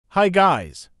Hi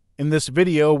guys, in this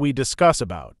video we discuss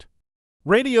about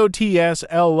Radio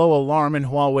TSL low alarm in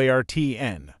Huawei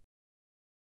RTN.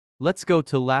 Let's go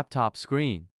to laptop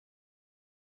screen.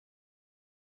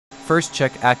 First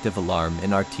check active alarm in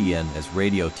RTN as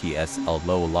Radio TSL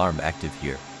low alarm active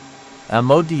here.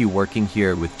 ODU working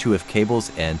here with 2F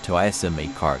cables and 2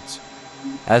 ISM8 cards.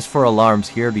 As for alarms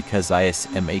here, because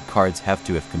ISM8 cards have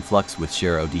 2F conflux with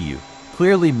share ODU,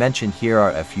 clearly mentioned here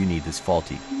RF unit is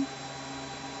faulty.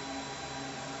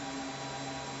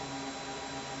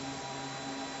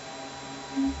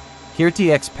 Here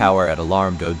TX power at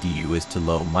alarmed ODU is to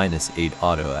low -8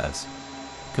 auto as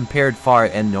compared far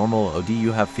end normal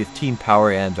ODU have 15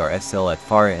 power and RSL at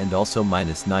far end also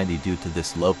 -90 due to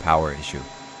this low power issue.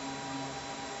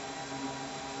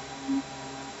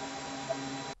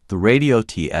 The radio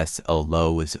TSL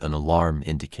low is an alarm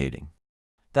indicating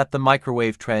that the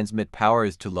microwave transmit power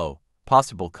is too low.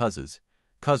 Possible causes.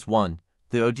 Cause 1,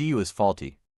 the ODU is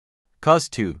faulty. Cause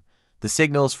 2, the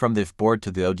signals from the board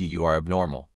to the ODU are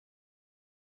abnormal.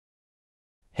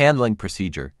 Handling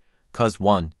procedure. Cause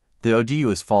 1, the ODU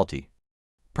is faulty.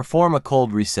 Perform a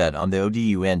cold reset on the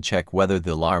ODU and check whether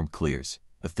the alarm clears.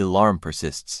 If the alarm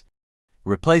persists,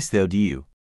 replace the ODU.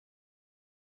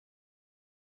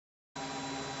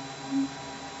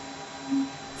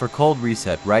 For cold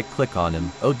reset, right-click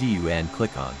on ODU and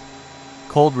click on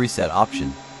Cold Reset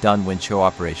option. Done when show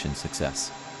operation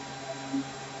success.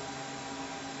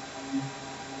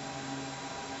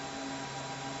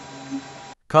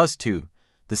 Cause 2,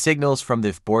 the signals from the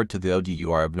IF board to the ODU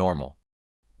are abnormal.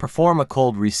 Perform a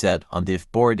cold reset on the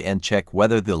IF board and check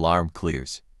whether the alarm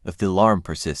clears. If the alarm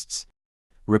persists,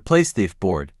 replace the IF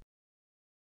board.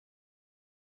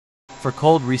 For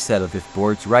cold reset of IF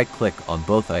boards, right-click on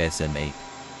both ISM8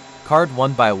 card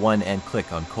one by one and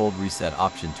click on Cold Reset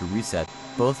option to reset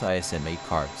both ISM8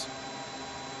 cards.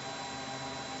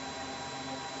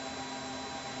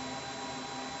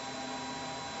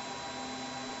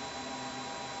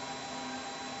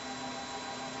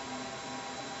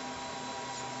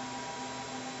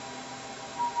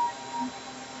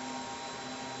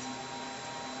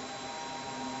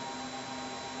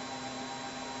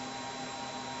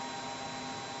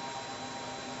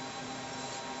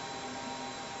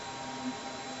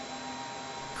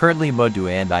 Currently Modu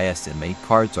and ISM8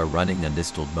 cards are running in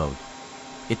distilled mode.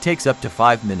 It takes up to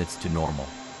 5 minutes to normal.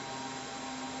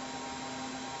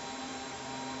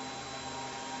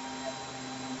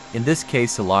 In this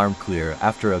case, alarm clear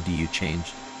after ODU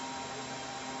changed.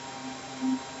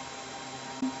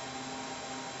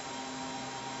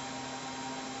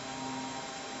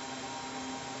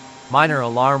 Minor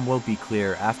alarm will be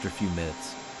clear after few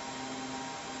minutes.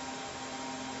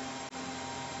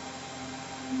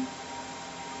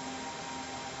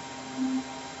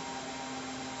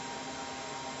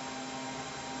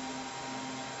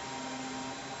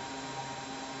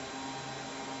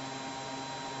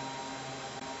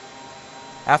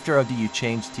 After ODU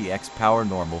change, TX power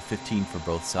normal 15 for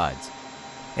both sides.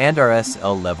 And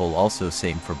RSL level also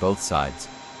same for both sides.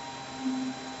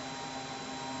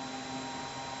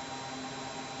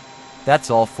 That's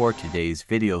all for today's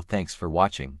video. Thanks for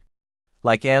watching.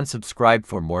 Like and subscribe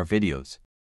for more videos.